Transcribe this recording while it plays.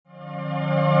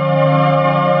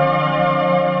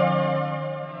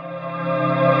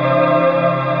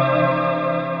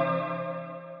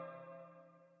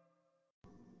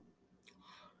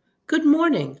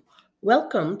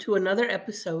Welcome to another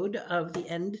episode of the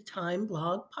End Time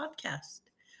Blog Podcast.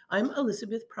 I'm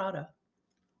Elizabeth Prada.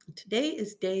 Today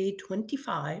is day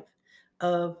 25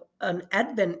 of an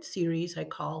Advent series I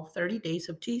call 30 Days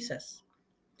of Jesus.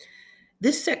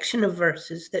 This section of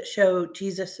verses that show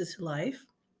Jesus' life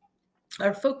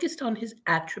are focused on his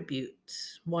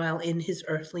attributes while in his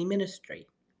earthly ministry.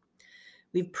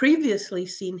 We've previously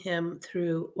seen him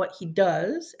through what he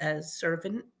does as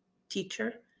servant,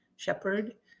 teacher,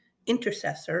 shepherd,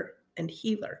 intercessor, and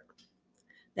healer.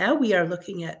 Now we are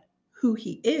looking at who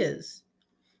he is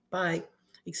by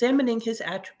examining his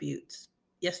attributes.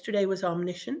 Yesterday was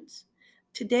omniscience.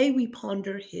 Today we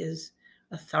ponder his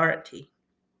authority.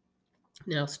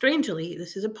 Now, strangely,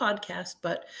 this is a podcast,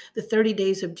 but the 30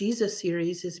 Days of Jesus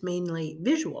series is mainly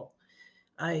visual.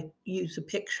 I use a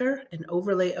picture and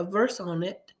overlay a verse on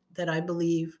it that I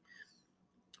believe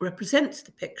represents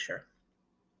the picture.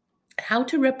 How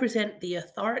to represent the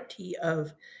authority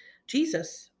of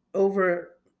Jesus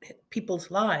over people's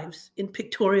lives in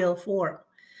pictorial form.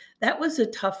 That was a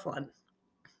tough one.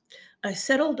 I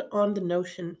settled on the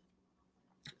notion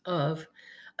of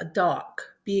a dock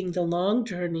being the long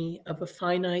journey of a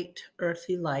finite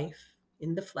earthly life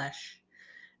in the flesh.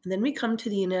 And then we come to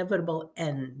the inevitable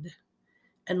end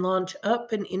and launch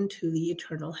up and into the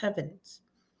eternal heavens.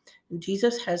 And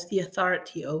Jesus has the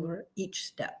authority over each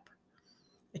step.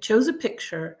 I chose a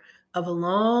picture of a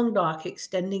long dock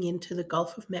extending into the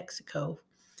Gulf of Mexico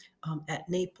at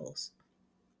Naples.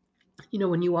 You know,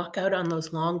 when you walk out on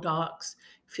those long docks,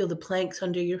 you feel the planks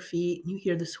under your feet, and you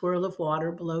hear the swirl of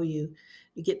water below you.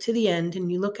 You get to the end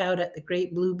and you look out at the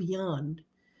great blue beyond,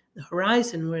 the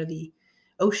horizon where the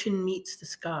ocean meets the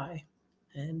sky.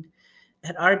 And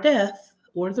at our death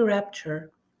or the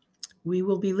rapture, we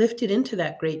will be lifted into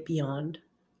that great beyond,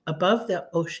 above the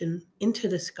ocean, into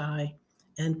the sky,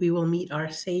 and we will meet our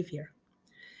Savior.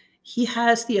 He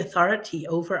has the authority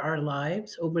over our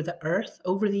lives, over the earth,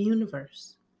 over the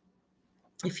universe.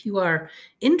 If you are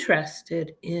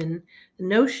interested in the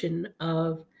notion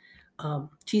of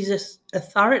Jesus'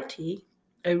 authority,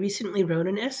 I recently wrote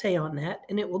an essay on that,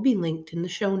 and it will be linked in the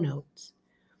show notes.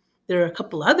 There are a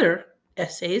couple other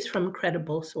essays from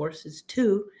credible sources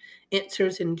too.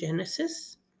 Answers in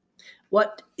Genesis.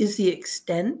 What is the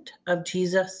extent of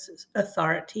Jesus'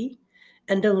 authority?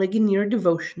 And a Ligonier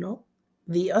devotional,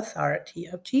 The Authority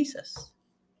of Jesus.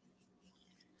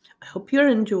 I hope you're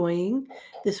enjoying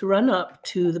this run up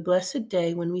to the blessed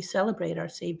day when we celebrate our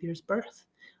Savior's birth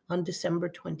on December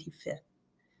 25th.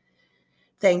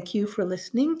 Thank you for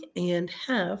listening and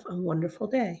have a wonderful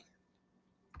day.